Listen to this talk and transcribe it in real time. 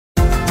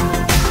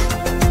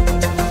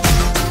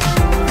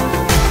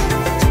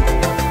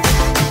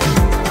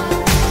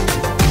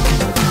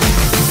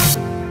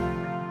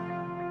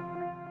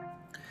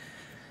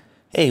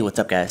Hey, what's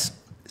up guys?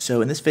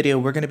 So in this video,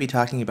 we're going to be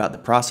talking about the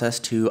process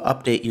to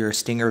update your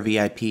Stinger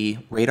VIP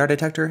radar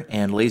detector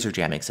and laser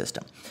jamming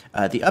system.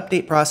 The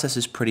update process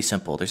is pretty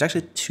simple. There's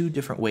actually two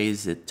different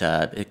ways that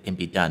it can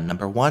be done.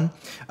 Number one,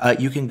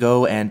 you can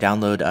go and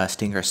download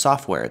Stinger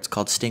software. It's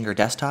called Stinger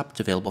Desktop. It's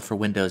available for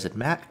Windows and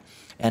Mac.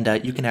 And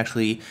you can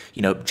actually,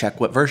 check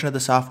what version of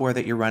the software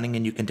that you're running,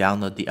 and you can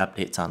download the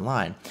updates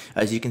online.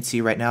 As you can see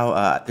right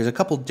now, there's a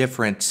couple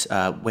different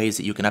ways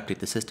that you can update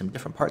the system,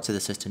 different parts of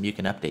the system you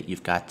can update.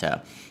 You've got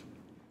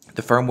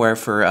the firmware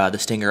for the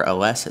Stinger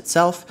OS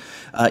itself.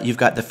 You've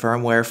got the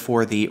firmware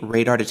for the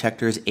radar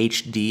detector's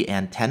HD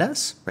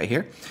antennas right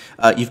here.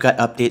 You've got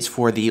updates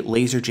for the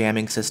laser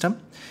jamming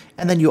system.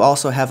 And then you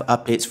also have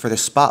updates for the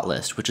spot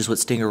list, which is what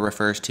Stinger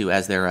refers to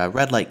as their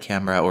red light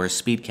camera or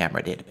speed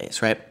camera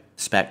database, right?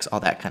 Specs, all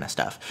that kind of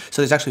stuff.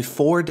 So there's actually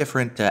four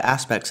different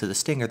aspects of the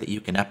Stinger that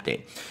you can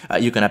update.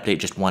 You can update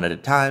just one at a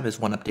time as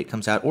one update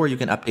comes out, or you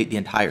can update the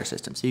entire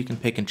system. So you can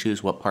pick and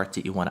choose what parts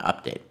that you want to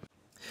update.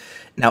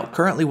 Now,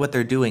 currently what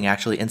they're doing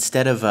actually,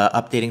 instead of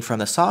updating from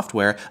the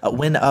software,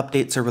 when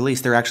updates are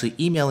released, they're actually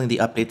emailing the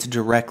updates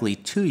directly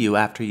to you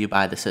after you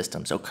buy the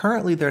system. So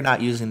currently they're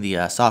not using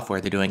the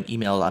software, they're doing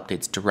email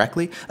updates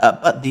directly,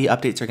 but the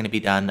updates are going to be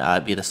done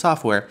via the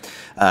software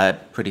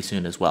pretty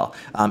soon as well.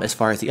 As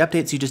far as the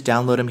updates, you just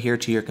download them here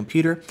to your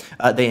computer.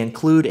 They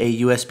include a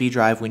USB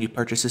drive when you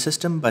purchase the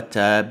system, but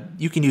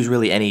you can use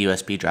really any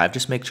USB drive.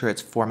 Just make sure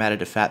it's formatted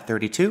to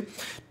FAT32.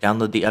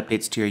 Download the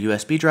updates to your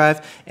USB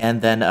drive,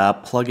 and then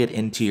plug it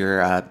into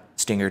your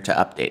Stinger to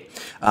update.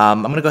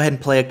 I'm going to go ahead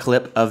and play a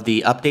clip of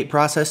the update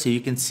process so you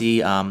can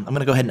see. I'm going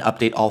to go ahead and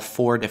update all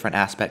four different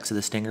aspects of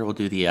the Stinger. We'll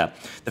do the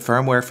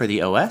firmware for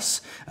the OS.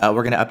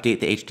 We're going to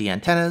update the HD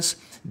antennas,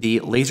 the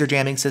laser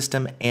jamming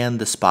system, and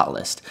the spot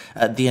list.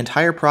 The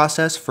entire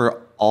process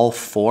for all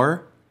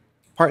four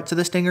parts of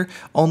the Stinger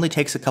only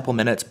takes a couple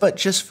minutes, but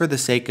just for the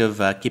sake of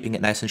keeping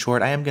it nice and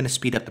short, I am going to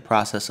speed up the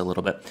process a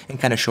little bit and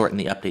kind of shorten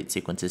the update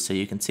sequences so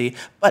you can see.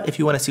 But if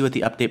you want to see what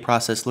the update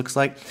process looks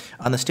like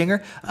on the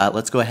Stinger,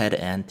 let's go ahead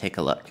and take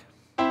a look.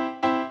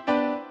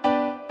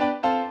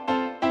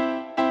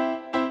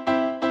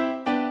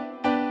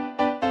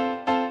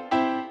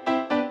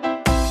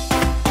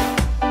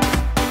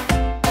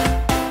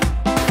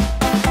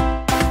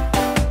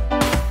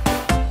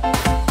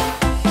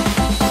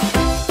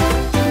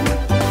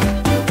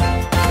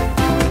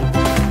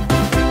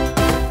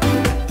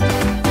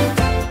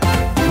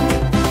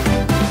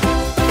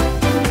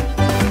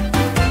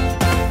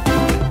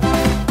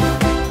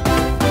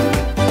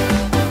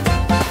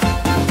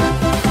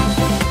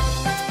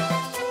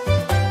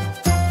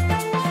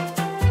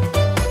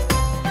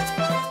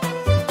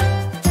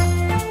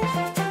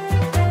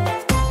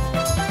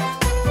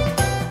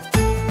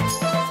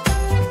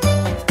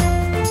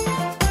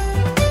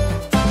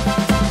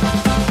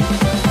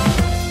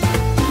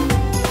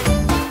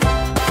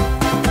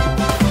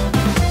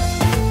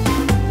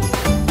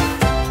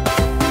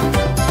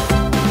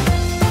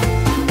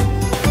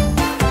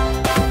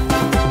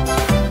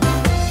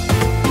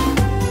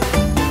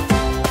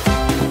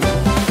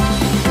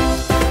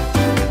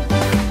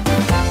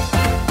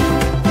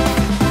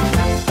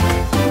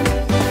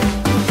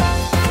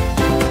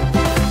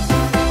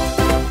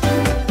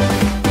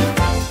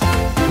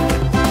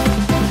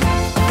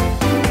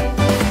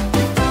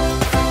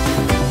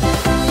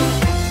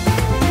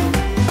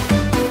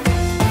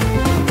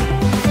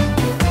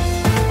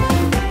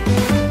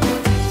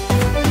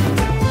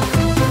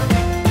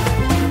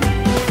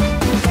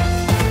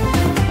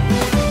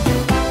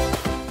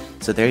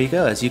 So there you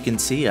go. As you can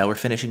see, we're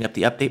finishing up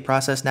the update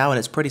process now, and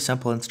it's pretty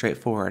simple and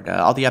straightforward.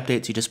 All the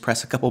updates, you just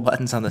press a couple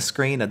buttons on the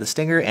screen of the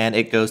Stinger, and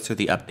it goes through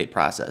the update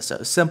process.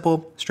 So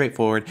simple,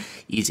 straightforward,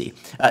 easy.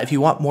 If you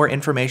want more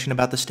information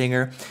about the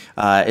Stinger,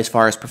 as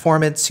far as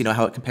performance,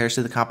 how it compares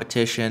to the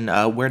competition,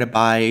 where to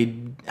buy,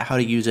 how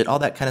to use it, all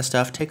that kind of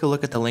stuff, take a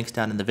look at the links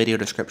down in the video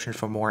description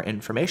for more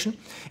information,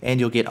 and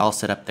you'll get all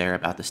set up there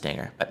about the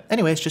Stinger. But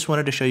anyways, just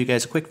wanted to show you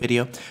guys a quick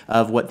video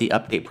of what the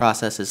update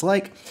process is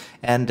like,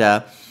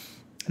 and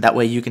that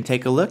way you can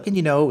take a look and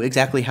you know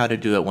exactly how to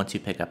do it once you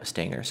pick up a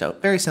Stinger. So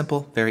very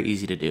simple, very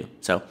easy to do.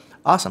 So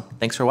awesome.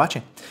 Thanks for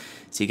watching.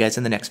 See you guys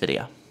in the next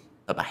video.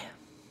 Bye-bye.